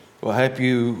Well,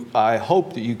 I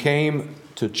hope that you came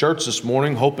to church this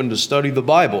morning hoping to study the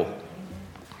Bible.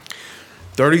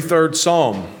 33rd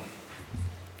Psalm.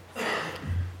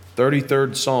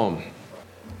 33rd Psalm.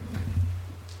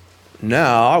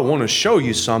 Now, I want to show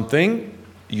you something.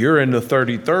 You're in the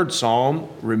 33rd Psalm.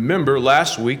 Remember,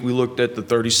 last week we looked at the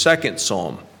 32nd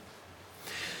Psalm.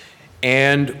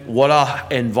 And what I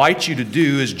invite you to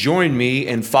do is join me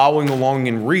in following along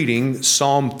and reading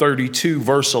Psalm 32,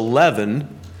 verse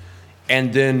 11,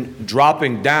 and then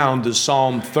dropping down to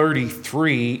Psalm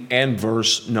 33 and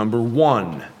verse number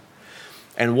 1.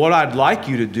 And what I'd like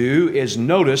you to do is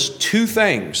notice two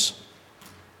things.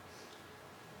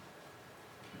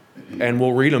 And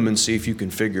we'll read them and see if you can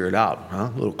figure it out. A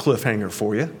little cliffhanger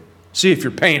for you. See if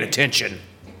you're paying attention.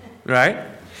 Right?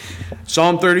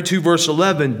 Psalm 32, verse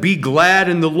 11, "Be glad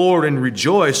in the Lord and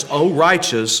rejoice, O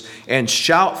righteous, and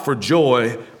shout for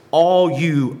joy, all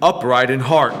you upright in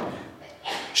heart.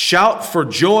 Shout for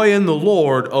joy in the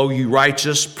Lord, O you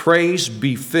righteous. Praise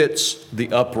befits the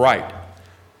upright."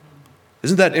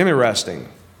 Isn't that interesting?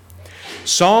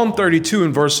 Psalm 32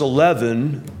 and verse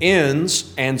 11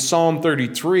 ends, and Psalm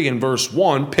 33 and verse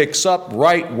 1 picks up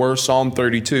right where Psalm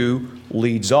 32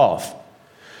 leads off.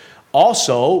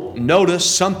 Also, notice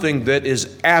something that is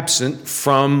absent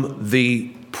from the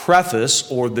preface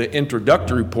or the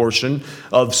introductory portion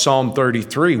of Psalm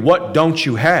 33. What don't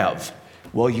you have?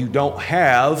 Well, you don't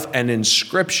have an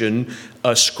inscription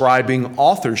ascribing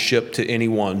authorship to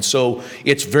anyone. So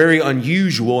it's very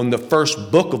unusual in the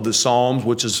first book of the Psalms,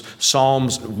 which is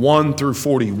Psalms 1 through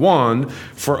 41,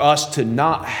 for us to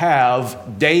not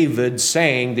have David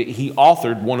saying that he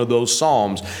authored one of those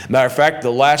Psalms. Matter of fact,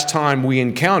 the last time we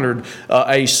encountered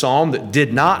a Psalm that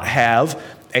did not have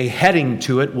a heading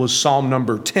to it was Psalm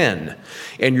number 10.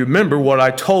 And you remember what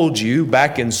I told you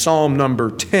back in Psalm number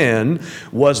 10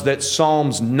 was that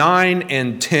Psalms 9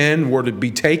 and 10 were to be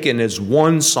taken as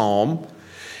one psalm.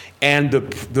 And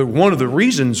the one of the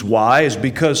reasons why is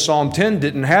because Psalm 10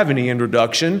 didn't have any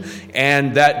introduction,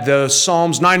 and that the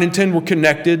Psalms 9 and 10 were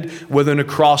connected with an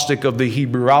acrostic of the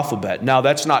Hebrew alphabet. Now,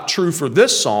 that's not true for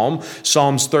this psalm,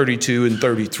 Psalms 32 and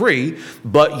 33,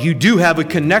 but you do have a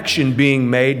connection being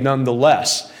made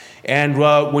nonetheless. And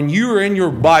when you are in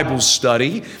your Bible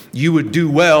study, you would do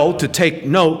well to take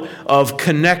note of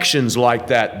connections like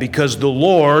that, because the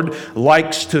Lord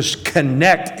likes to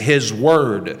connect His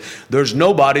Word. There's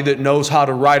nobody that knows how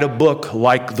to write a book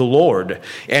like the Lord.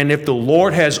 And if the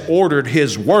Lord has ordered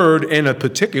His Word in a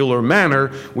particular manner,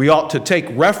 we ought to take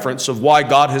reference of why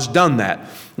God has done that.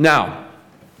 Now,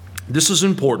 this is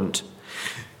important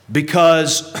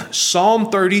because Psalm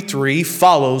 33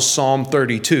 follows Psalm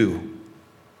 32.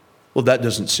 Well, that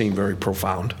doesn't seem very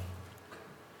profound.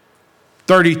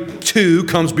 32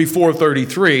 comes before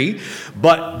 33,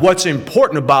 but what's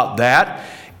important about that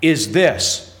is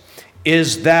this,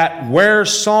 is that where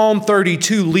Psalm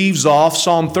 32 leaves off,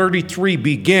 Psalm 33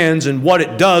 begins, and what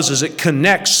it does is it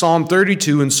connects Psalm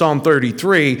 32 and Psalm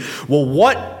 33. Well,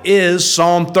 what is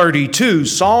Psalm 32?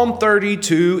 Psalm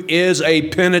 32 is a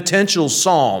penitential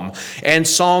psalm, and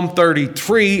Psalm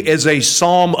 33 is a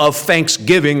psalm of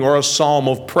thanksgiving or a psalm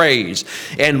of praise.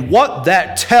 And what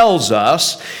that tells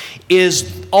us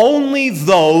is only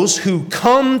those who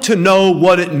come to know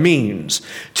what it means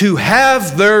to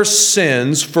have their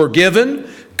sins forgiven,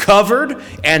 covered,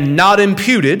 and not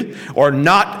imputed, or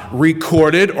not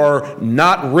recorded, or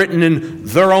not written in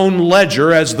their own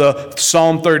ledger as the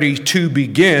Psalm 32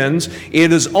 begins.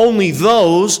 It is only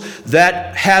those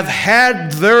that have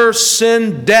had their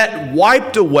sin debt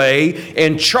wiped away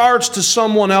and charged to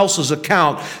someone else's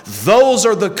account. Those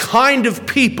are the kind of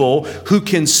people who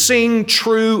can sing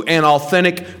true and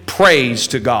authentic praise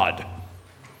to God.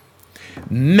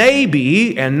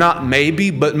 Maybe, and not maybe,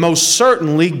 but most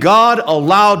certainly, God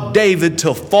allowed David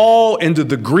to fall into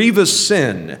the grievous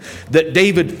sin that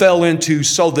David fell into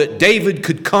so that David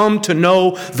could come to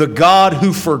know the God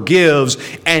who forgives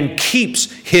and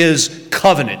keeps His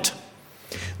covenant.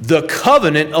 The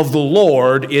covenant of the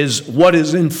Lord is what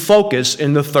is in focus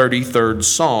in the 33rd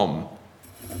Psalm.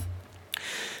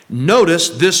 Notice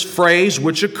this phrase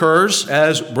which occurs,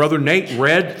 as Brother Nate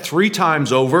read 3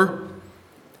 times over,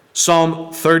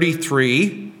 Psalm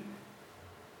 33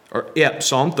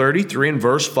 and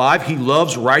verse 5, He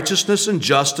loves righteousness and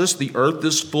justice. The earth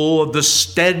is full of the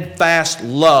steadfast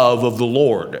love of the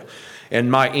Lord.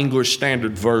 In my English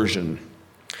Standard Version.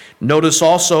 Notice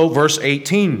also verse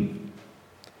 18,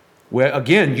 where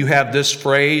again you have this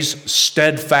phrase,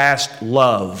 steadfast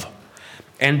love.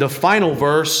 And the final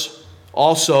verse,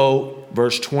 also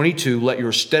verse 22, let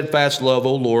your steadfast love,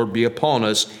 O Lord, be upon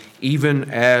us, even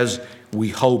as we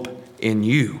hope in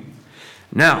you.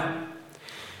 Now,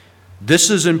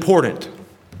 This is important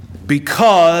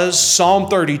because Psalm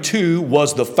 32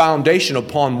 was the foundation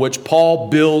upon which Paul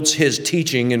builds his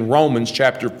teaching in Romans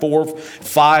chapter 4,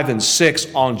 5, and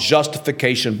 6 on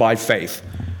justification by faith.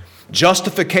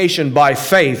 Justification by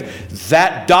faith,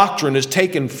 that doctrine is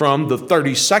taken from the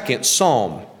 32nd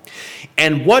Psalm.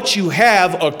 And what you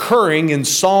have occurring in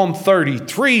Psalm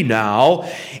 33 now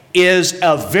is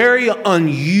a very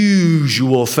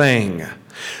unusual thing.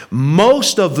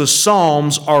 Most of the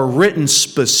Psalms are written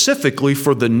specifically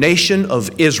for the nation of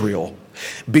Israel,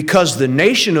 because the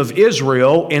nation of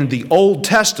Israel in the Old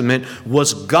Testament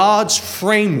was God's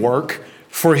framework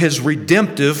for his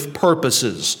redemptive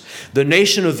purposes. The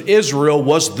nation of Israel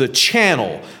was the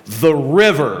channel, the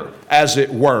river, as it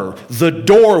were, the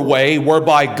doorway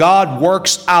whereby God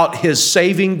works out his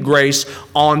saving grace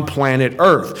on planet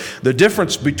Earth. The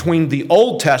difference between the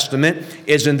Old Testament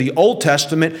is in the Old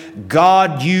Testament,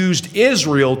 God used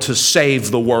Israel to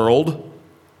save the world,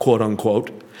 quote unquote.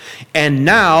 And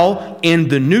now in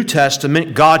the New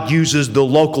Testament, God uses the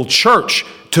local church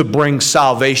to bring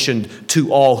salvation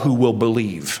to all who will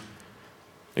believe.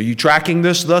 Are you tracking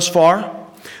this thus far?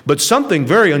 But something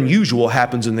very unusual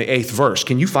happens in the 8th verse.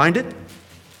 Can you find it?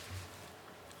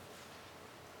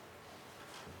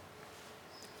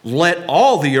 Let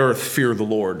all the earth fear the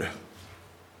Lord.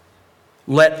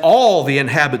 Let all the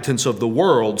inhabitants of the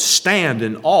world stand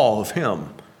in awe of him.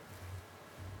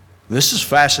 This is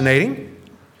fascinating.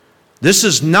 This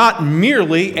is not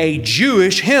merely a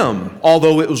Jewish hymn,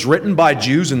 although it was written by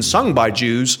Jews and sung by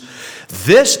Jews.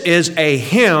 This is a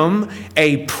hymn,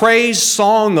 a praise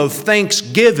song of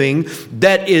thanksgiving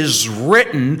that is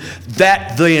written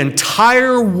that the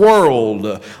entire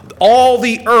world, all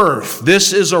the earth,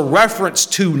 this is a reference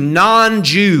to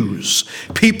non-Jews,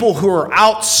 people who are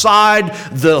outside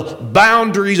the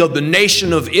boundaries of the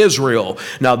nation of Israel.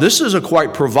 Now, this is a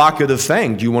quite provocative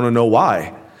thing. Do you want to know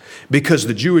why? Because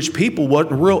the Jewish people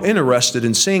weren't real interested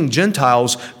in seeing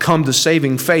Gentiles come to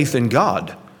saving faith in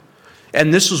God.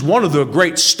 And this is one of the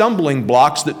great stumbling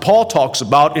blocks that Paul talks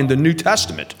about in the New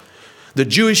Testament. The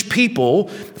Jewish people,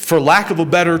 for lack of a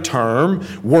better term,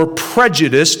 were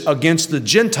prejudiced against the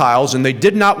Gentiles, and they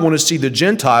did not want to see the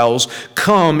Gentiles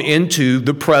come into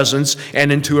the presence and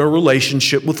into a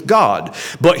relationship with God.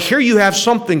 But here you have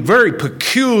something very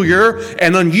peculiar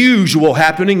and unusual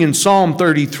happening in Psalm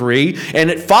 33, and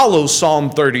it follows Psalm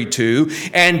 32.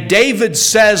 And David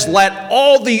says, let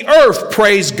all the earth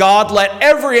praise God, let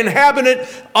every inhabitant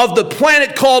of the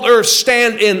planet called earth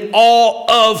stand in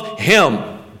awe of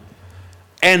him.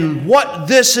 And what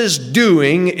this is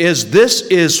doing is this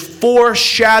is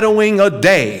foreshadowing a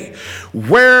day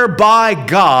whereby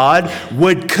God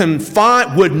would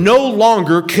no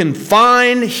longer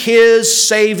confine his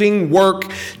saving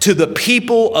work to the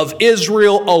people of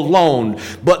Israel alone.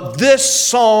 But this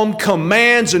psalm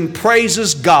commands and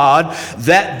praises God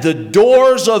that the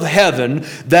doors of heaven,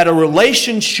 that a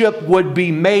relationship would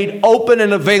be made open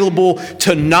and available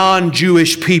to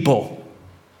non-Jewish people.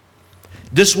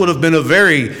 This would have been a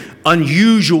very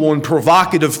unusual and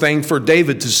provocative thing for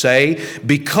David to say,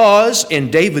 because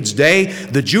in David's day,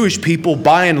 the Jewish people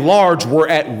by and large were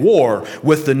at war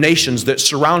with the nations that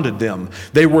surrounded them.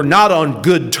 They were not on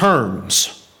good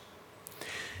terms.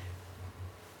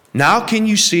 Now can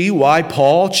you see why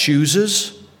Paul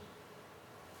chooses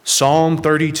Psalm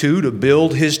 32 to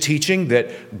build his teaching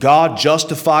that God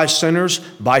justifies sinners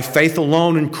by faith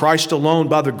alone in Christ alone,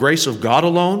 by the grace of God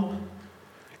alone?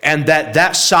 And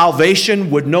that salvation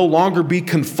would no longer be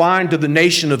confined to the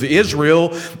nation of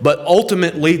Israel, but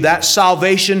ultimately that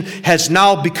salvation has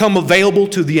now become available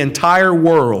to the entire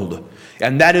world.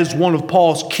 And that is one of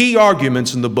Paul's key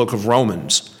arguments in the book of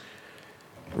Romans.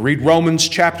 Read Romans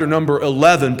chapter number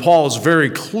 11. Paul is very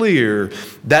clear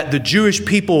that the Jewish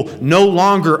people no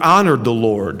longer honored the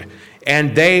Lord.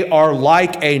 And they are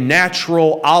like a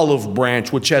natural olive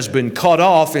branch which has been cut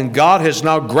off, and God has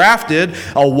now grafted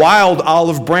a wild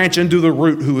olive branch into the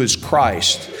root, who is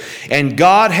Christ. And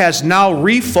God has now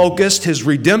refocused his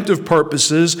redemptive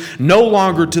purposes no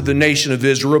longer to the nation of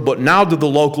Israel, but now to the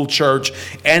local church.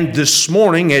 And this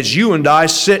morning, as you and I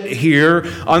sit here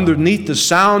underneath the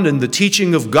sound and the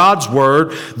teaching of God's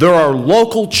word, there are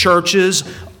local churches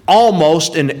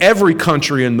almost in every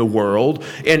country in the world,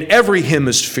 in every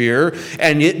hemisphere,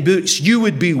 and you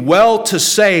would be well to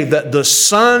say that the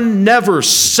sun never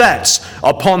sets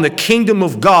upon the kingdom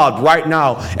of God right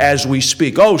now as we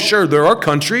speak. Oh, sure, there are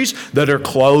countries that are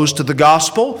closed to the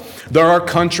gospel. There are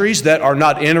countries that are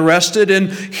not interested in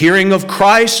hearing of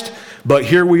Christ. But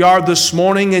here we are this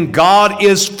morning, and God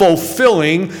is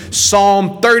fulfilling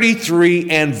Psalm 33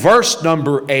 and verse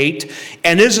number 8.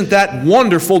 And isn't that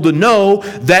wonderful to know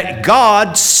that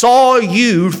God saw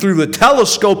you through the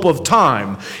telescope of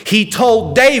time? He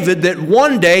told David that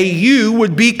one day you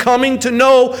would be coming to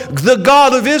know the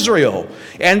God of Israel,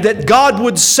 and that God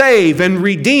would save and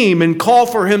redeem and call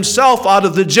for himself out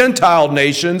of the Gentile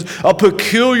nations a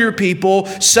peculiar people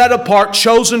set apart,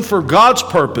 chosen for God's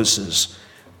purposes.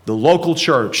 The local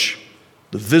church,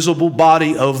 the visible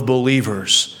body of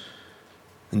believers.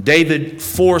 And David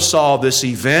foresaw this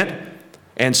event,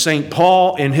 and St.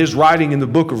 Paul, in his writing in the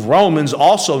book of Romans,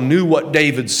 also knew what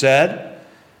David said.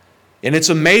 And it's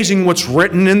amazing what's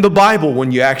written in the Bible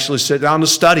when you actually sit down to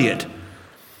study it.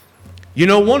 You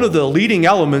know, one of the leading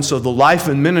elements of the life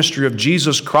and ministry of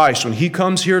Jesus Christ, when he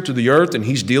comes here to the earth and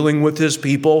he's dealing with his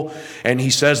people, and he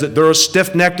says that they're a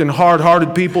stiff-necked and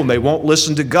hard-hearted people and they won't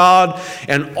listen to God,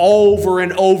 and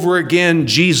over again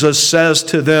Jesus says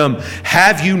to them,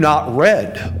 have you not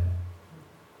read?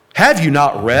 Have you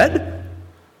not read?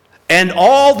 And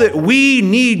all that we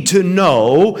need to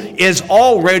know is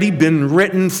already been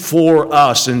written for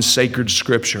us in sacred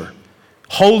Scripture.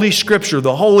 Holy Scripture,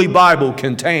 the Holy Bible,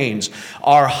 contains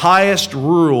our highest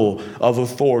rule of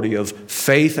authority of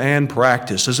faith and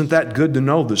practice. Isn't that good to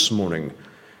know this morning?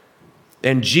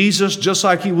 And Jesus, just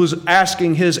like he was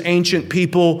asking his ancient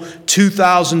people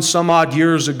 2,000 some odd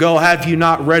years ago, have you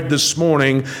not read this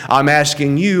morning? I'm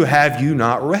asking you, have you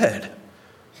not read?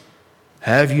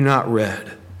 Have you not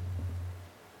read?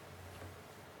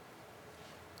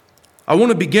 I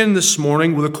want to begin this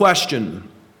morning with a question.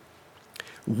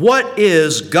 What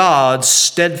is God's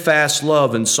steadfast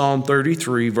love in Psalm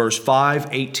 33, verse 5,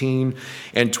 18,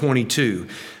 and 22?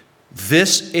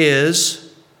 This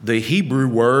is the Hebrew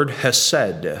word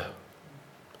hesed.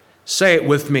 Say it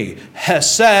with me.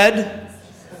 Hesed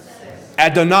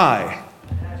Adonai.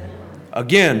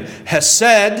 Again,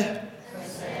 hesed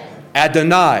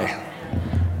Adonai.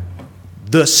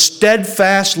 The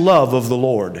steadfast love of the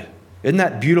Lord. Isn't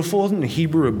that beautiful? Isn't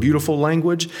Hebrew a beautiful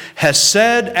language? Hesed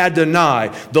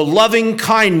Adonai, the loving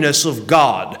kindness of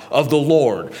God, of the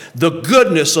Lord, the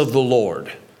goodness of the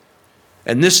Lord.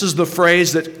 And this is the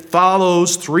phrase that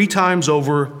follows 3 times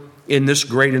over in this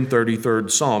great and 33rd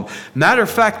Psalm. Matter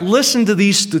of fact, listen to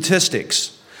these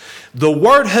statistics. The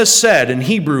word hesed in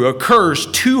Hebrew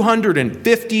occurs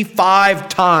 255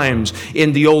 times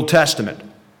in the Old Testament.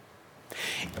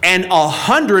 And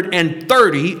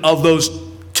 130 of those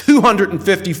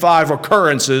 255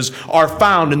 occurrences are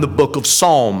found in the book of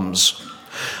Psalms.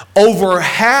 Over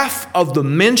half of the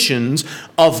mentions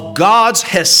of God's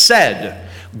hesed,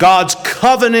 God's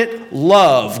covenant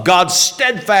love, God's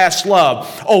steadfast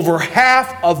love, over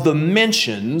half of the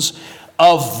mentions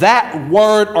of that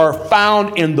word are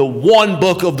found in the one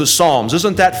book of the Psalms.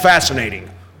 Isn't that fascinating?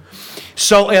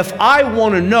 So if I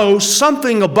want to know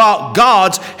something about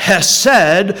God's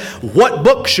hesed, what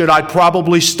book should I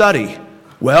probably study?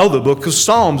 Well, the book of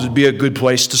Psalms would be a good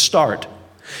place to start.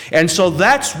 And so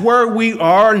that's where we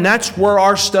are, and that's where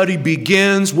our study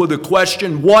begins with the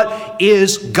question, what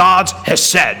is God's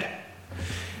hesed?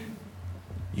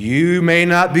 You may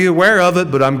not be aware of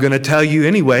it, but I'm going to tell you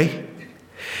anyway.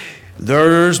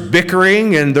 There's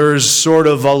bickering and there's sort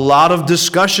of a lot of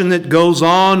discussion that goes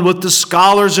on with the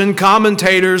scholars and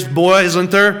commentators, boy,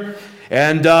 isn't there?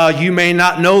 And you may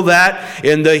not know that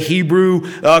in the Hebrew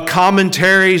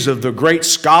commentaries of the great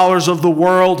scholars of the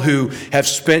world who have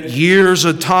spent years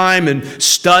of time in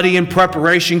study and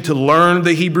preparation to learn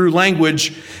the Hebrew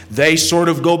language, they sort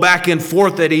of go back and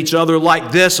forth at each other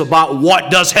like this about what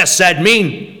does hesed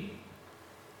mean.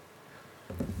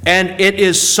 And it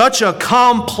is such a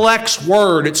complex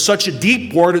word, it's such a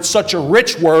deep word, it's such a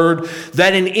rich word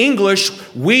that in English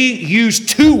we use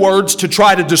 2 words to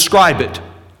try to describe it.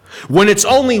 When it's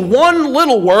only one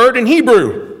little word in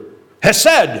Hebrew,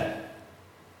 hesed.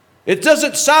 It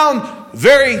doesn't sound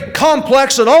very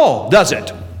complex at all, does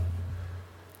it?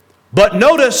 But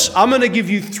notice, I'm going to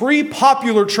give you 3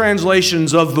 popular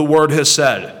translations of the word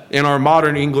hesed in our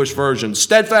modern English version.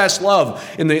 Steadfast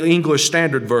love in the English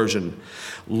Standard Version.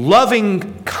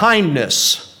 Loving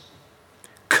kindness.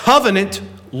 Covenant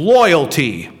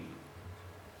loyalty.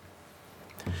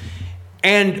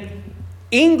 And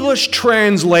English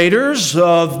translators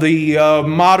of the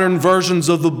modern versions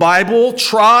of the Bible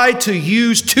try to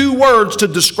use 2 words to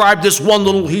describe this one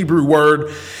little Hebrew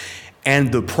word.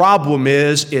 And the problem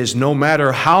is no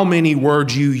matter how many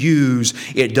words you use,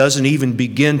 it doesn't even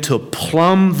begin to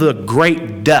plumb the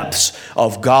great depths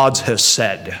of God's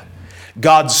hesed,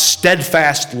 God's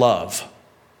steadfast love.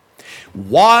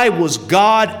 Why was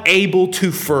God able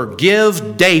to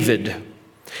forgive David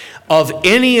of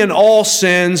any and all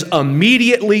sins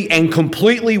immediately and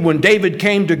completely when David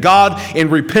came to God in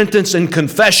repentance and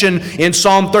confession in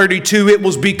Psalm 32. It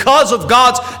was because of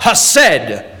God's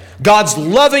hesed, God's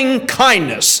loving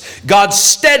kindness, God's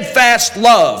steadfast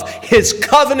love, His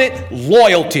covenant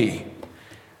loyalty.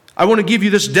 I want to give you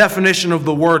this definition of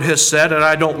the word hesed, and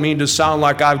I don't mean to sound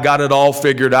like I've got it all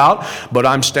figured out, but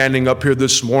I'm standing up here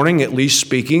this morning, at least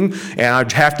speaking, and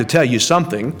I have to tell you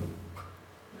something.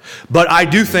 But I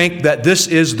do think that this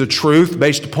is the truth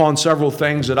based upon several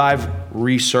things that I've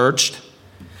researched.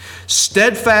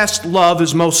 Steadfast love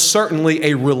is most certainly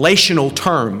a relational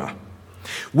term,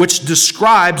 which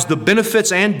describes the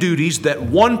benefits and duties that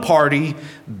one party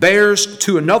bears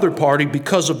to another party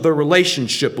because of their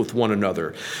relationship with one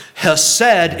another.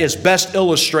 Hesed is best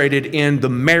illustrated in the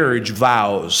marriage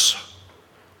vows.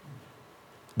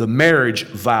 The marriage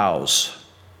vows.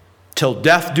 Till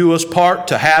death do us part,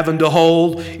 to have and to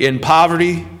hold, in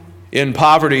poverty, and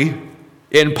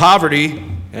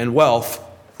wealth.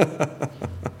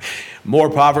 More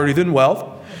poverty than wealth,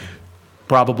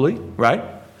 probably, right?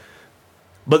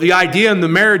 But the idea in the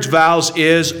marriage vows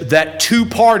is that two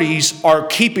parties are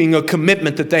keeping a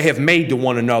commitment that they have made to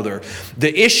one another.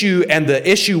 The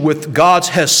issue with God's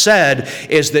hesed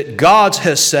is that God's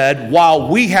hesed, while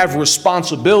we have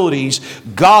responsibilities,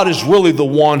 God is really the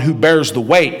one who bears the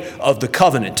weight of the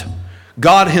covenant.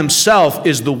 God Himself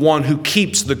is the one who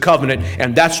keeps the covenant,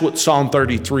 and that's what Psalm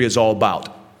 33 is all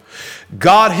about.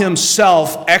 God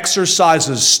Himself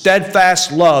exercises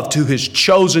steadfast love to His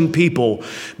chosen people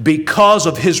because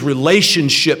of His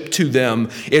relationship to them.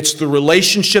 It's the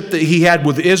relationship that He had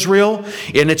with Israel,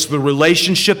 and it's the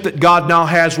relationship that God now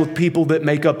has with people that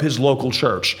make up His local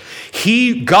church.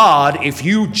 God, if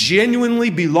you genuinely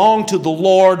belong to the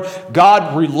Lord,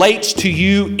 God relates to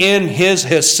you in His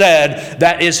hesed,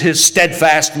 that is His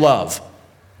steadfast love.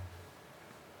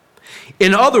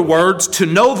 In other words, to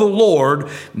know the Lord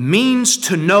means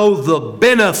to know the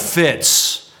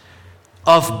benefits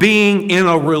of being in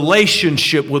a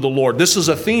relationship with the Lord. This is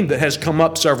a theme that has come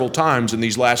up several times in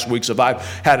these last weeks as I've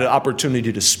had an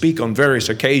opportunity to speak on various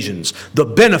occasions. The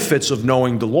benefits of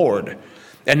knowing the Lord.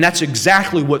 And that's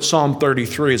exactly what Psalm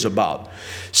 33 is about.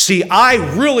 See, I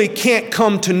really can't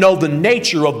come to know the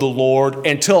nature of the Lord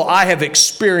until I have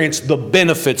experienced the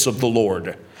benefits of the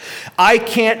Lord. I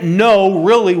can't know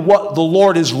really what the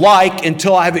Lord is like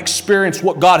until I've experienced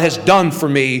what God has done for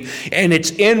me. And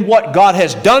it's in what God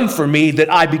has done for me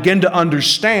that I begin to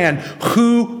understand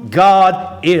who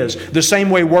God is. The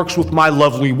same way it works with my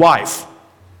lovely wife.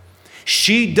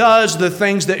 She does the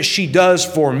things that she does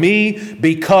for me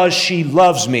because she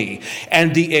loves me.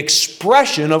 And the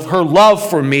expression of her love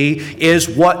for me is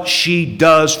what she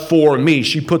does for me.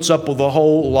 She puts up with a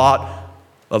whole lot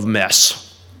of mess.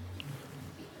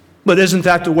 But isn't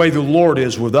that the way the Lord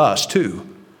is with us too?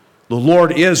 The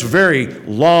Lord is very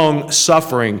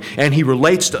long-suffering, and He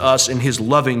relates to us in His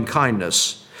loving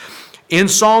kindness. In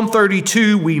Psalm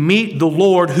 32, we meet the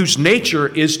Lord whose nature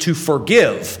is to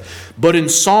forgive. But in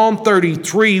Psalm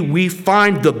 33, we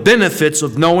find the benefits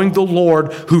of knowing the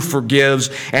Lord who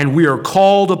forgives, and we are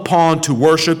called upon to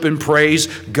worship and praise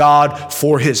God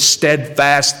for His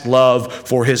steadfast love,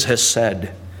 for His hesed.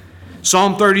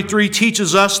 Psalm 33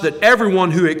 teaches us that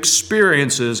everyone who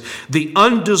experiences the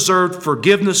undeserved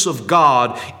forgiveness of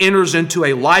God enters into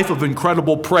a life of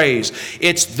incredible praise.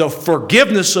 It's the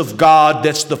forgiveness of God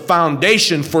that's the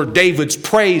foundation for David's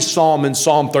praise psalm in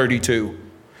Psalm 32.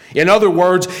 In other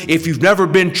words, if you've never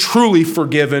been truly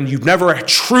forgiven, you've never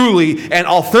truly and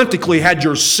authentically had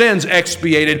your sins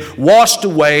expiated, washed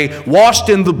away, washed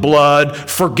in the blood,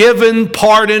 forgiven,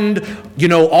 pardoned,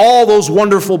 all those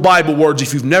wonderful Bible words,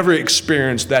 if you've never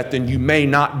experienced that, then you may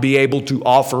not be able to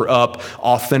offer up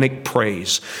authentic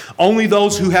praise. Only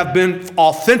those who have been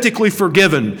authentically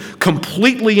forgiven,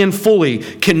 completely and fully,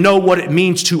 can know what it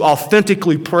means to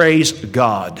authentically praise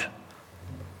God.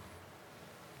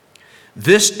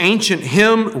 This ancient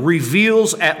hymn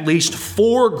reveals at least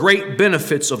 4 great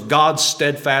benefits of God's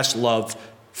steadfast love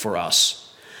for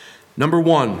us. Number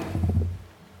 1,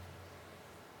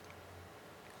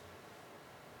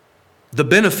 the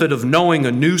benefit of knowing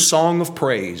a new song of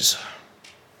praise,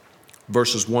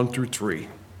 verses 1 through 3.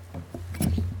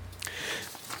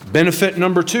 Benefit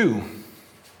number 2,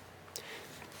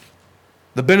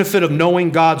 the benefit of knowing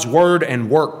God's word and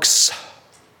works.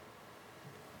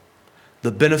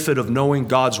 The benefit of knowing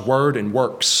God's word and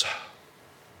works.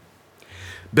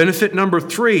 Benefit number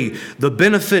 3, the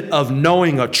benefit of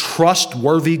knowing a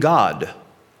trustworthy God.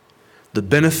 The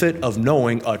benefit of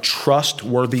knowing a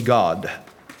trustworthy God.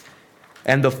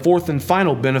 And the 4th and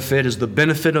final benefit is the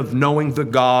benefit of knowing the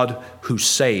God who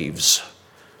saves.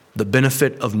 The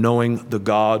benefit of knowing the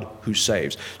God who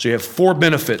saves. So you have 4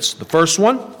 benefits. The first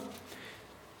one,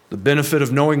 the benefit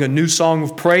of knowing a new song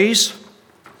of praise.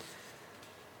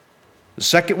 The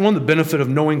second one, the benefit of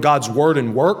knowing God's word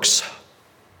and works.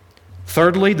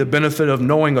 Thirdly, the benefit of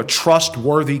knowing a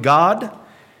trustworthy God.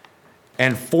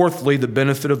 And fourthly, the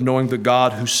benefit of knowing the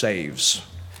God who saves.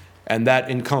 And that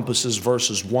encompasses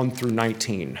verses 1 through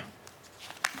 19.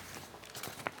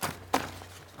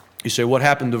 You say, what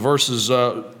happened to verses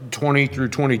 20 through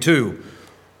 22?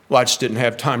 Well, I just didn't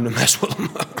have time to mess with them.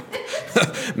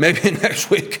 Maybe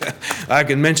next week I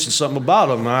can mention something about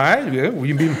them, all right?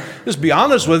 Yeah, just be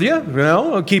honest with you.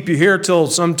 I'll keep you here till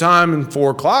sometime in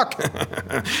 4 o'clock.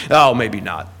 Oh, maybe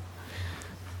not.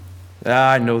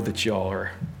 I know that y'all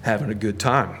are having a good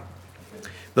time.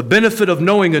 The benefit of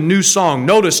knowing a new song.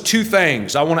 Notice 2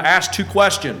 things. I want to ask 2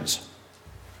 questions.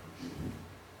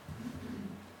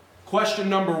 Question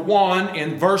number 1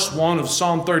 in verse 1 of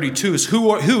Psalm 32 is,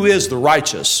 who is the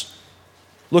righteous?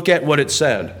 Look at what it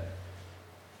said.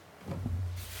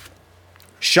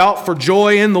 Shout for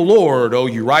joy in the Lord, O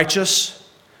you righteous.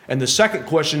 And the second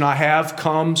question I have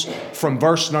comes from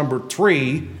verse number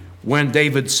 3, when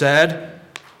David said,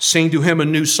 sing to him a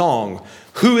new song.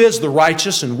 Who is the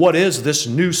righteous, and what is this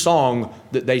new song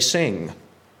that they sing?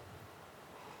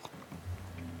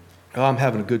 Oh, I'm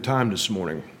having a good time this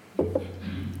morning.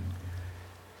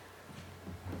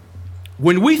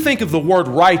 When we think of the word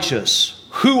righteous,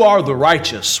 who are the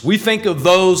righteous? We think of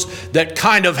those that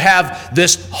kind of have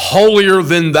this holier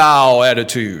than thou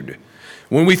attitude.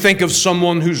 When we think of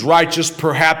someone who's righteous,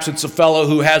 perhaps it's a fellow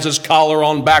who has his collar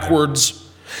on backwards,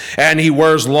 and he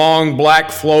wears long black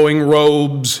flowing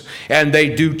robes, and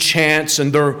they do chants,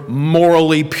 and they're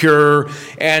morally pure.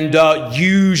 And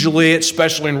usually,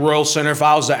 especially in Royal Center, if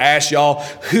I was to ask y'all,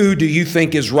 who do you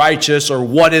think is righteous, or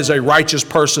what is a righteous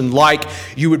person like,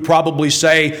 you would probably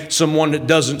say someone that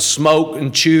doesn't smoke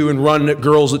and chew and run at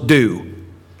girls that do.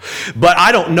 But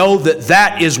I don't know that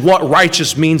that is what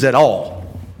righteous means at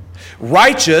all.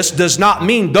 Righteous does not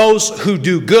mean those who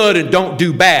do good and don't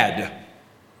do bad.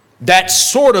 That's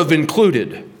sort of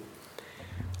included.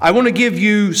 I want to give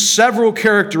you several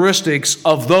characteristics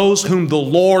of those whom the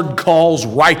Lord calls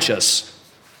righteous.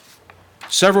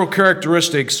 Several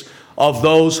characteristics of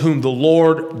those whom the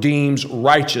Lord deems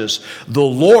righteous. The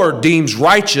Lord deems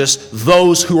righteous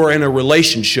those who are in a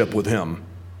relationship with Him.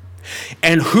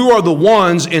 And who are the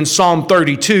ones in Psalm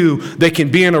 32 that can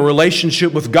be in a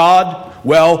relationship with God?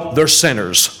 Well, they're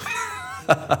sinners.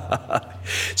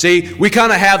 See, we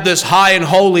kind of have this high and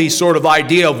holy sort of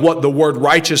idea of what the word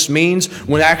righteous means,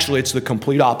 when actually it's the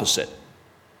complete opposite.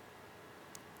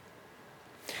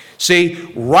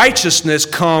 See, righteousness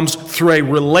comes through a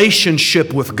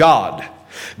relationship with God.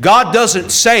 God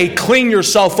doesn't say, clean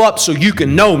yourself up so you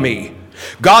can know me.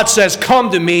 God says,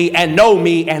 come to me and know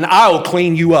me, and I'll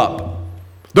clean you up.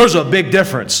 There's a big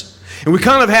difference. And we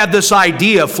kind of have this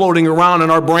idea floating around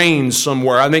in our brains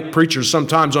somewhere. I think preachers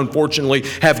sometimes, unfortunately,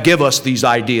 have give us these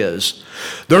ideas.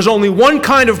 There's only one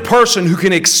kind of person who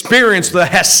can experience the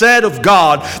hesed of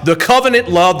God, the covenant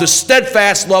love, the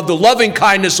steadfast love, the loving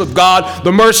kindness of God,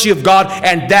 the mercy of God,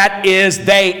 and that is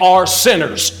they are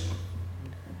sinners.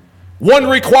 One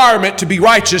requirement to be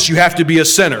righteous, you have to be a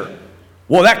sinner.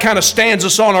 Well, that kind of stands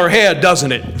us on our head,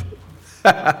 doesn't it?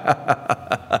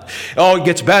 Oh, it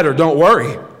gets better, don't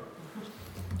worry.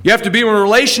 You have to be in a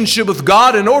relationship with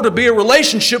God. In order to be in a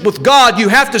relationship with God, you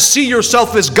have to see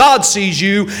yourself as God sees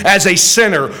you, as a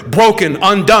sinner, broken,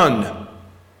 undone.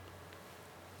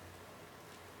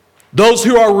 Those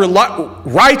who are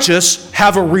righteous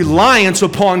have a reliance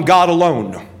upon God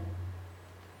alone.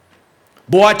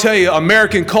 Boy, I tell you,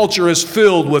 American culture is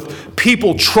filled with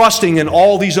people trusting in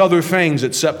all these other things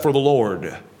except for the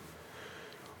Lord.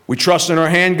 We trust in our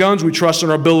handguns, we trust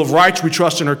in our Bill of Rights, we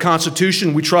trust in our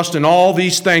Constitution, we trust in all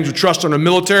these things. We trust in our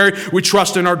military, we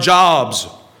trust in our jobs,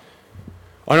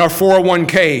 on our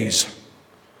 401ks.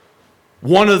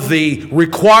 One of the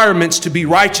requirements to be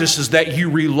righteous is that you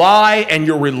rely, and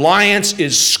your reliance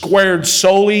is squared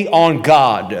solely on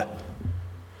God.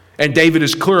 And David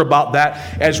is clear about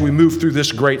that as we move through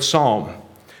this great psalm.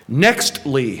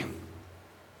 Nextly,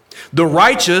 the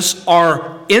righteous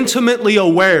are intimately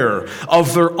aware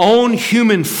of their own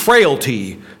human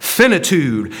frailty,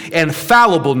 finitude, and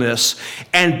fallibleness,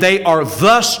 and they are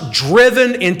thus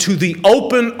driven into the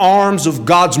open arms of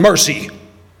God's mercy.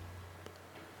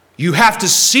 You have to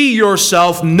see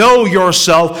yourself, know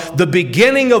yourself. The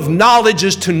beginning of knowledge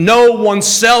is to know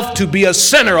oneself to be a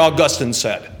sinner, Augustine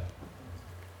said.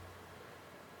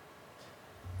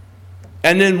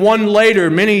 And then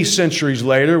many centuries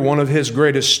later, one of his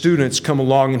greatest students come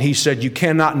along and he said, you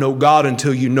cannot know God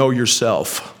until you know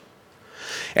yourself.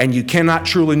 And you cannot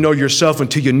truly know yourself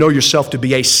until you know yourself to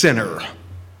be a sinner.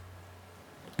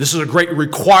 This is a great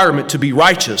requirement to be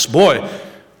righteous. Boy,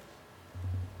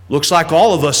 looks like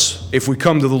all of us, if we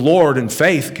come to the Lord in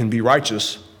faith, can be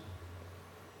righteous.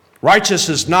 Righteous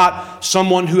is not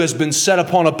someone who has been set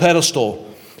upon a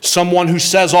pedestal, someone who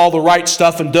says all the right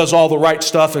stuff and does all the right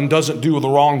stuff and doesn't do the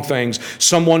wrong things.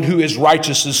 Someone who is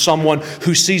righteous is someone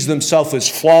who sees themselves as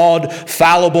flawed,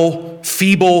 fallible,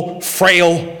 feeble,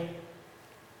 frail,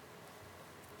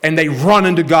 and they run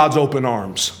into God's open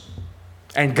arms.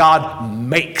 And God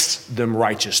makes them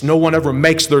righteous. No one ever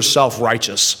makes themselves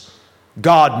righteous.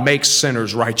 God makes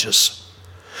sinners righteous.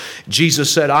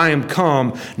 Jesus said, I am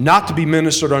come not to be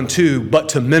ministered unto, but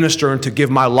to minister and to give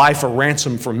my life a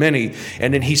ransom for many.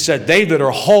 And then he said, they that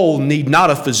are whole need not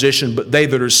a physician, but they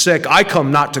that are sick. I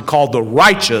come not to call the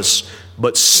righteous,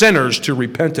 but sinners to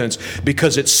repentance,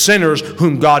 because it's sinners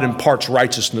whom God imparts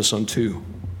righteousness unto.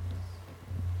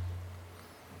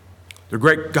 The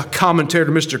great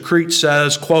commentator, Mr. Crete,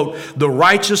 says, quote, the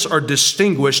righteous are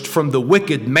distinguished from the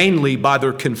wicked mainly by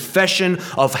their confession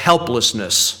of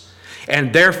helplessness,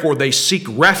 and therefore they seek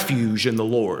refuge in the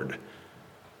Lord.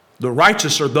 The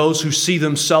righteous are those who see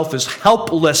themselves as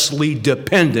helplessly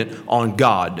dependent on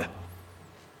God.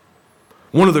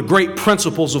 One of the great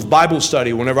principles of Bible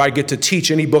study, whenever I get to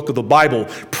teach any book of the Bible,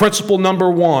 principle number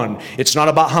one, it's not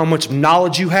about how much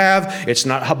knowledge you have. It's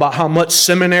not about how much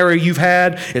seminary you've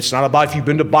had. It's not about if you've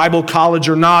been to Bible college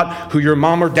or not, who your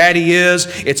mom or daddy is.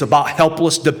 It's about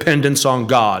helpless dependence on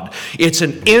God. It's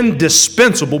an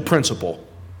indispensable principle.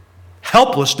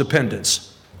 Helpless dependence.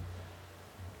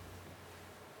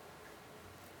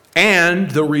 And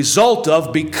the result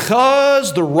of,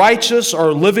 because the righteous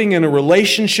are living in a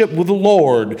relationship with the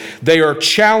Lord, they are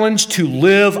challenged to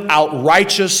live out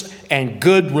righteous and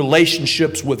good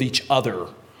relationships with each other.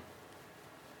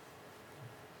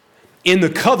 In the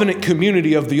covenant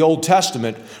community of the Old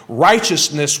Testament,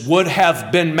 righteousness would have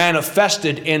been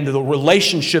manifested in the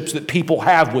relationships that people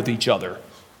have with each other.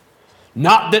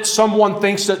 Not that someone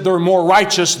thinks that they're more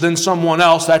righteous than someone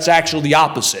else. That's actually the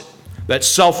opposite. That's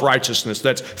self-righteousness.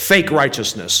 That's fake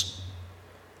righteousness.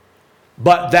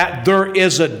 But that there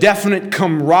is a definite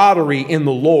camaraderie in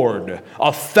the Lord,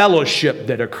 a fellowship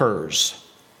that occurs.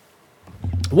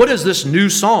 What is this new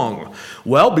song?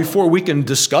 Well, before we can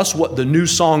discuss what the new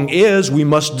song is, we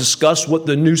must discuss what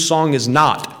the new song is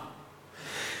not.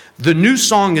 The new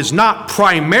song is not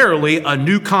primarily a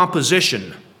new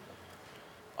composition.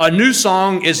 A new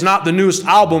song is not the newest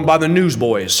album by the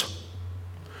Newsboys.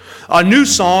 A new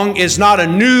song is not a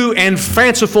new and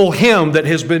fanciful hymn that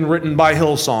has been written by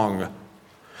Hillsong.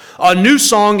 A new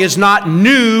song is not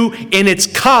new in its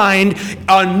kind.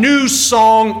 A new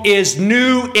song is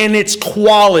new in its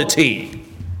quality.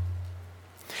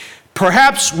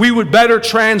 Perhaps we would better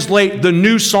translate the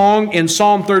new song in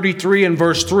Psalm 33 and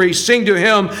verse 3. Sing to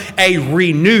him a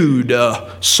renewed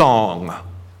song.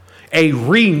 A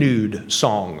renewed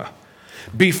song.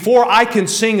 Before I can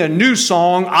sing a new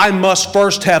song, I must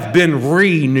first have been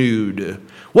renewed.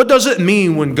 What does it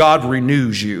mean when God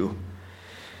renews you?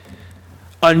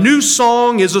 A new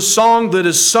song is a song that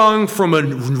is sung from a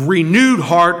renewed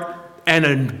heart and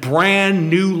a brand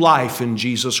new life in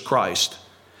Jesus Christ.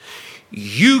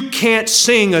 You can't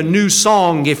sing a new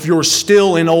song if you're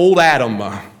still in old Adam.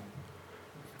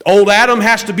 Old Adam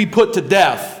has to be put to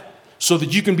death so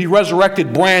that you can be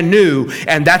resurrected brand new,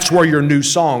 and that's where your new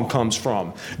song comes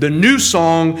from. The new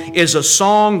song is a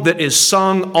song that is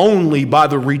sung only by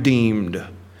the redeemed.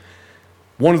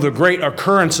 One of the great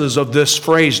occurrences of this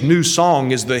phrase, new song,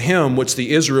 is the hymn which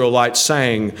the Israelites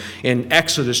sang in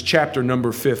Exodus chapter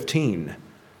number 15.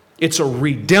 It's a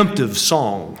redemptive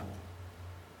song.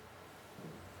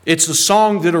 It's a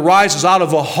song that arises out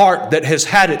of a heart that has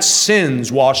had its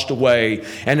sins washed away,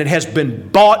 and it has been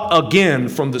bought again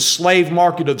from the slave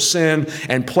market of sin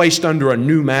and placed under a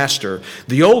new master.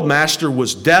 The old master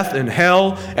was death and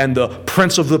hell and the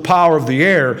prince of the power of the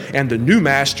air, and the new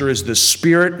master is the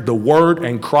Spirit, the Word,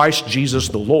 and Christ Jesus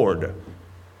the Lord.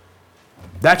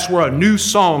 That's where a new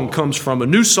song comes from. A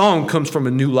new song comes from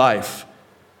a new life.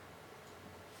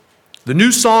 The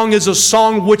new song is a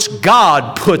song which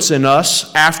God puts in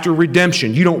us after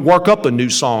redemption. You don't work up a new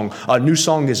song. A new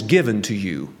song is given to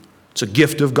you. It's a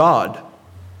gift of God.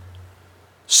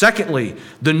 Secondly,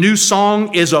 the new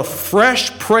song is a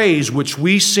fresh praise which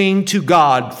we sing to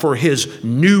God for His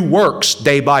new works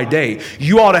day by day.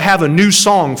 You ought to have a new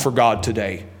song for God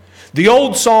today. The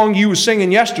old song you were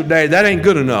singing yesterday, that ain't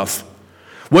good enough.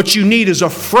 What you need is a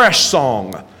fresh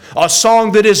song. A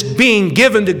song that is being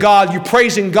given to God. You're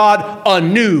praising God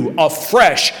anew,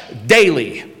 afresh,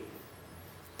 daily.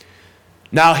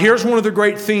 Now, here's one of the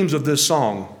great themes of this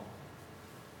song.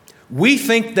 We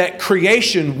think that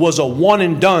creation was a one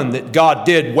and done that God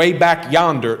did way back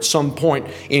yonder at some point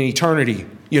in eternity.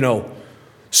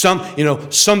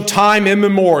 Some time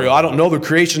immemorial. I don't know. The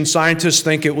creation scientists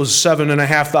think it was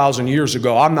 7,500 years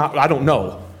ago. I don't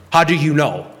know. How do you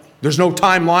know? There's no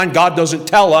timeline. God doesn't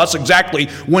tell us exactly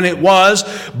when it was.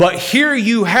 But here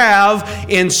you have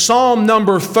in Psalm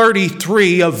number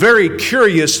 33 a very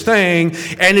curious thing,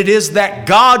 and it is that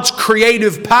God's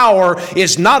creative power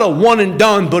is not a one and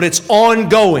done, but it's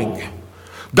ongoing.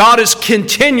 God is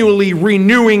continually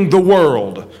renewing the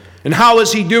world. And how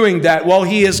is He doing that? Well,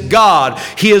 He is God.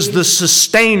 He is the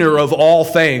sustainer of all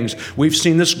things. We've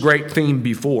seen this great theme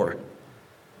before.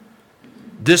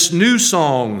 This new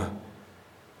song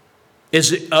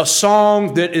is a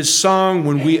song that is sung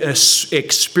when we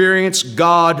experience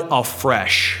God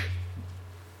afresh.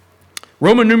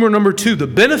 Roman numeral number 2, the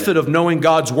benefit of knowing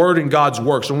God's word and God's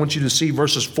works. I want you to see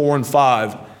verses 4 and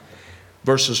 5.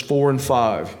 Verses 4 and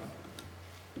 5.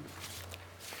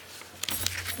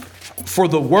 For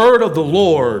the word of the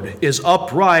Lord is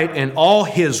upright, and all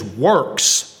His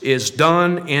works is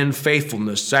done in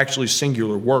faithfulness. It's actually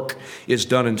singular. Work is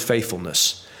done in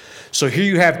faithfulness. So here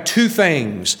you have two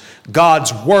things,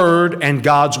 God's word and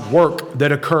God's work,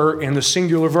 that occur in the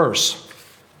singular verse.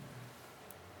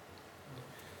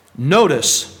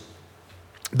 Notice,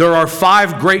 there are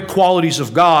 5 great qualities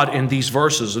of God in these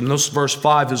verses, and this verse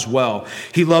 5 as well.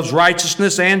 He loves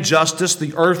righteousness and justice.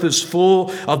 The earth is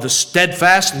full of the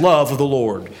steadfast love of the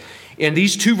Lord. In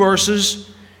these 2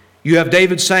 verses, you have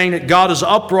David saying that God is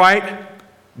upright,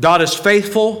 God is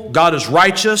faithful, God is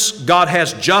righteous, God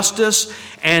has justice,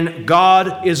 and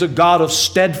God is a God of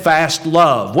steadfast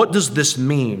love. What does this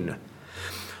mean?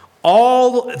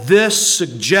 All this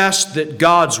suggests that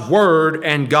God's word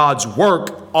and God's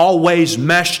work always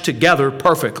mesh together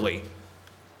perfectly.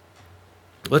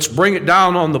 Let's bring it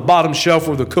down on the bottom shelf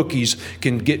where the cookies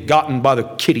can get gotten by the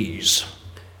kitties.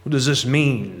 What does this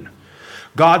mean?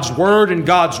 God's word and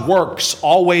God's works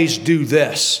always do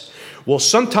this. Well,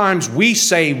 sometimes we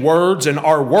say words and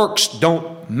our works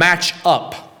don't match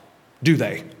up, do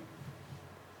they?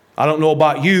 I don't know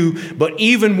about you, but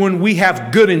even when we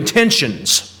have good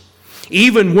intentions,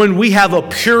 even when we have a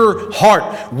pure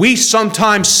heart, we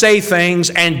sometimes say things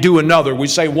and do another. We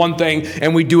say one thing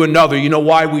and we do another. You know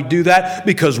why we do that?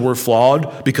 Because we're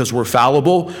flawed, because we're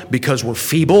fallible, because we're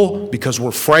feeble, because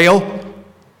we're frail.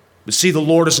 But see, the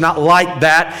Lord is not like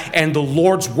that, and the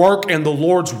Lord's work and the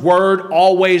Lord's word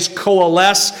always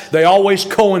coalesce. They always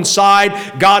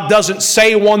coincide. God doesn't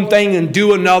say one thing and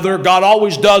do another. God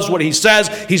always does what He says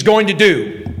He's going to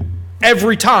do.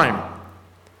 Every time.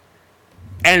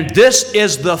 And this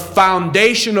is the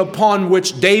foundation upon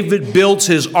which David builds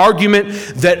his argument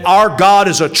that our God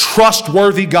is a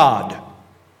trustworthy God.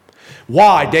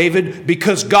 Why, David?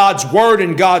 Because God's word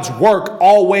and God's work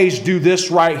always do this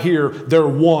right here. They're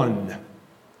one.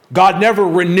 God never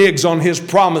reneges on His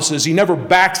promises. He never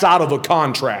backs out of a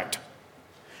contract.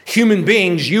 Human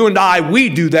beings, you and I, we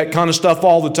do that kind of stuff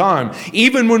all the time.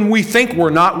 Even when we think we're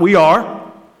not, we are.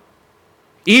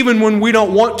 Even when we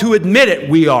don't want to admit it,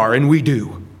 we are, and we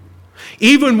do.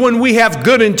 Even when we have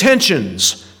good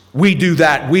intentions, we do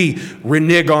that. We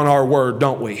renege on our word,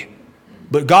 don't we?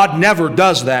 But God never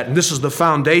does that, and this is the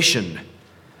foundation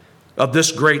of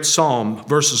this great psalm,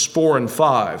 verses 4 and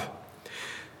 5.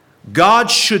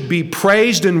 God should be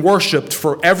praised and worshiped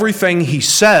for everything He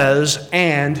says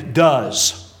and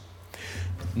does.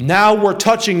 Now we're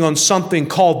touching on something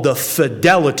called the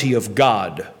fidelity of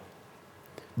God.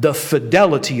 The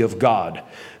fidelity of God.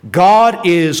 God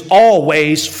is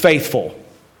always faithful.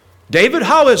 David,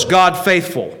 how is God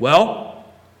faithful? Well,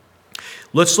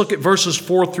 let's look at verses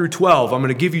 4 through 12. I'm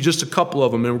going to give you just a couple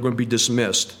of them and we're going to be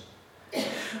dismissed.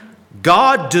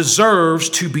 God deserves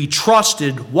to be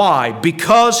trusted. Why?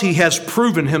 Because He has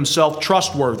proven Himself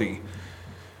trustworthy.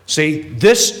 See,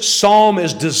 this psalm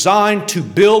is designed to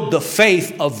build the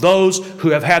faith of those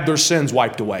who have had their sins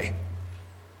wiped away.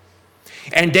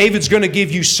 And David's going to give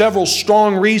you several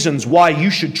strong reasons why you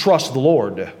should trust the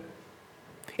Lord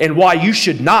and why you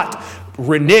should not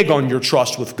renege on your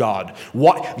trust with God.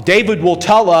 David will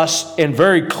tell us in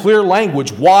very clear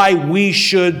language why we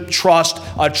should trust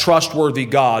a trustworthy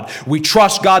God. We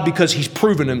trust God because He's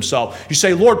proven Himself. You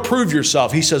say, Lord, prove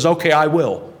yourself. He says, okay, I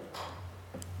will.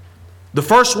 The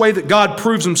first way that God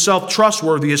proves Himself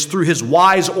trustworthy is through His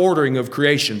wise ordering of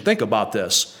creation. Think about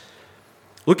this.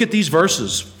 Look at these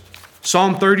verses.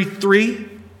 Psalm 33,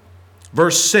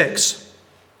 verse 6.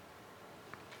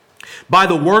 By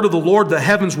the word of the Lord the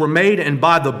heavens were made, and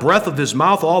by the breath of his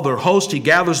mouth all their host. He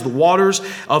gathers the waters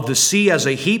of the sea as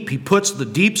a heap. He puts the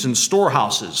deeps in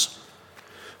storehouses.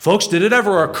 Folks, did it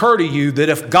ever occur to you that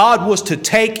if God was to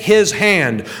take his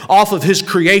hand off of his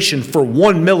creation for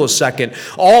 1 millisecond,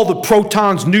 all the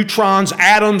protons, neutrons,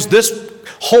 atoms, this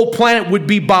whole planet would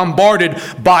be bombarded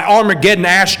by Armageddon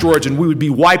asteroids and we would be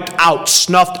wiped out,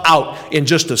 snuffed out in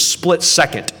just a split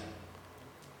second?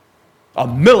 A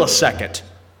millisecond.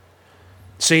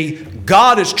 See,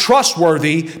 God is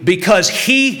trustworthy because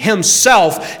he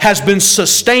himself has been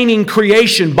sustaining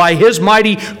creation by his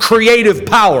mighty creative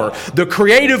power. The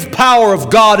creative power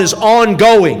of God is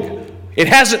ongoing. It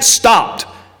hasn't stopped.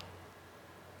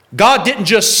 God didn't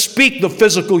just speak the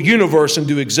physical universe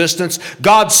into existence.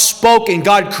 God spoke and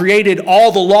God created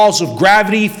all the laws of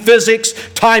gravity, physics,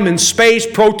 time and space,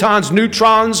 protons,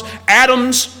 neutrons,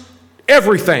 atoms,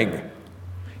 everything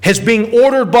is being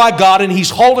ordered by God, and he's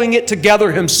holding it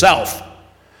together himself.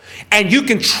 And you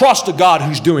can trust a God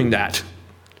who's doing that.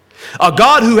 A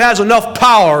God who has enough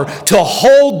power to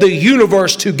hold the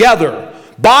universe together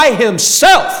by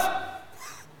himself.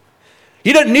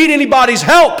 He doesn't need anybody's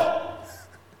help.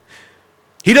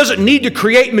 He doesn't need to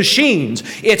create machines.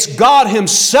 It's God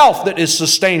himself that is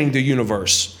sustaining the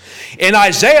universe. In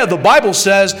Isaiah, the Bible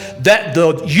says that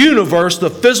the universe, the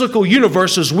physical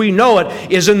universe as we know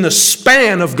it, is in the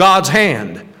span of God's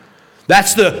hand.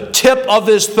 That's the tip of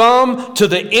his thumb to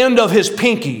the end of his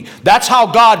pinky. That's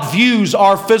how God views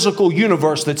our physical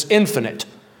universe that's infinite.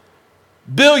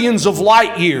 Billions of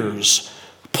light years,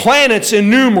 planets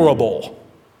innumerable,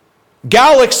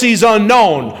 galaxies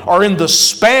unknown are in the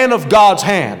span of God's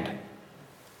hand.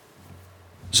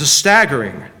 It's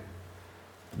staggering.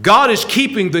 God is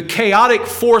keeping the chaotic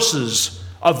forces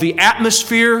of the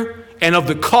atmosphere and of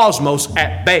the cosmos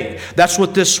at bay. That's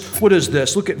what is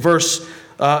this? Look at verse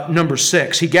number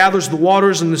 6. He gathers the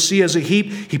waters in the sea as a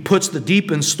heap. He puts the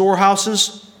deep in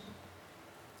storehouses.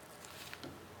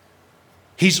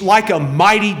 He's like a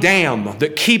mighty dam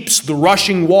that keeps the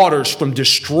rushing waters from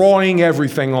destroying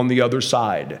everything on the other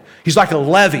side. He's like a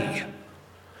levee.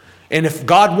 And if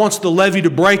God wants the levee to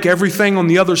break, everything on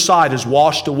the other side is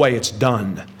washed away. It's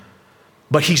done.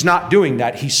 But he's not doing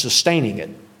that. He's sustaining it.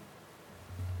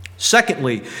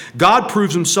 Secondly, God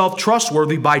proves himself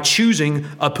trustworthy by choosing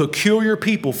a peculiar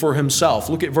people for himself.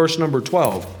 Look at verse number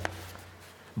 12.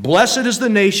 Blessed is the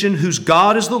nation whose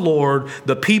God is the Lord,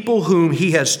 the people whom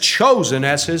he has chosen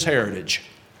as his heritage.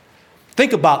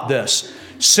 Think about this.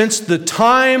 Since the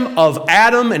time of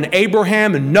Adam and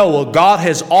Abraham and Noah, God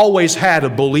has always had a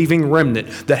believing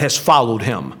remnant that has followed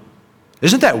him.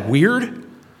 Isn't that weird?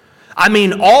 I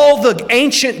mean, all the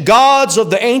ancient gods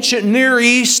of the ancient Near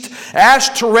East,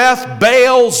 Ashtoreth,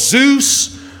 Baal,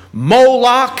 Zeus,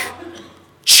 Moloch,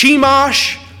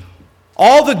 Chemosh,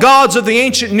 all the gods of the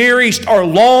ancient Near East are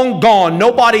long gone.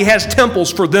 Nobody has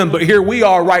temples for them, but here we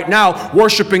are right now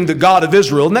worshiping the God of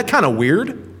Israel. Isn't that kind of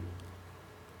weird?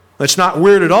 That's not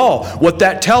weird at all. What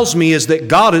that tells me is that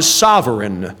God is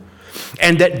sovereign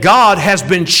and that God has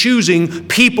been choosing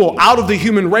people out of the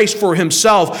human race for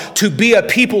himself to be a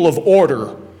people of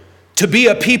order, to be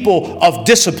a people of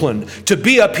discipline, to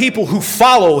be a people who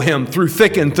follow him through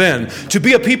thick and thin, to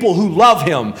be a people who love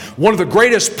him. One of the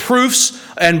greatest proofs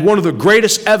and one of the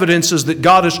greatest evidences that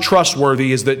God is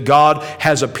trustworthy is that God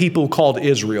has a people called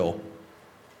Israel.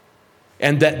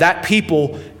 And that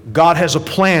people, God has a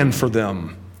plan for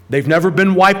them. They've never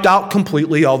been wiped out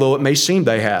completely, although it may seem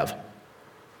they have.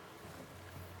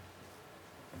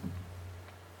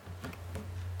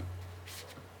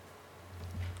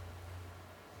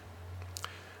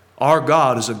 Our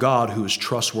God is a God who is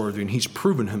trustworthy, and he's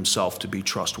proven himself to be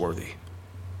trustworthy.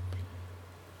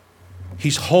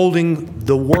 He's holding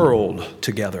the world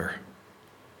together.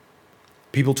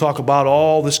 People talk about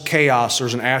all this chaos.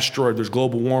 There's an asteroid, there's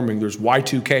global warming, there's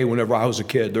Y2K whenever I was a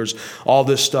kid. There's all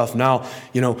this stuff. Now,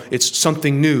 it's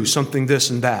something new, something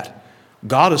this and that.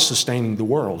 God is sustaining the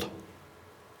world.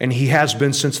 And he has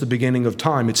been since the beginning of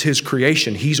time. It's his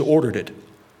creation. He's ordered it.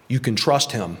 You can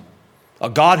trust him. A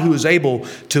God who is able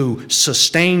to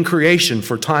sustain creation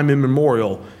for time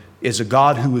immemorial is a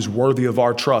God who is worthy of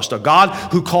our trust. A God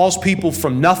who calls people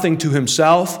from nothing to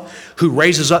himself, who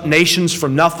raises up nations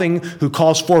from nothing, who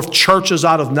calls forth churches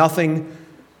out of nothing.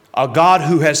 A God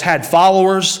who has had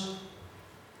followers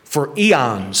for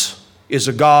eons is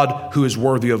a God who is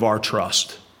worthy of our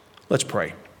trust. Let's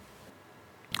pray.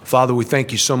 Father, we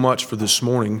thank you so much for this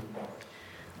morning.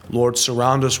 Lord,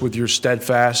 surround us with your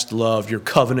steadfast love, your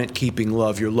covenant-keeping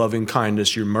love, your loving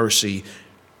kindness, your mercy.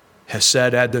 Hesed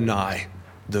Adonai,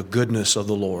 the goodness of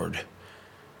the Lord.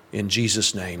 In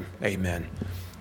Jesus' name, amen.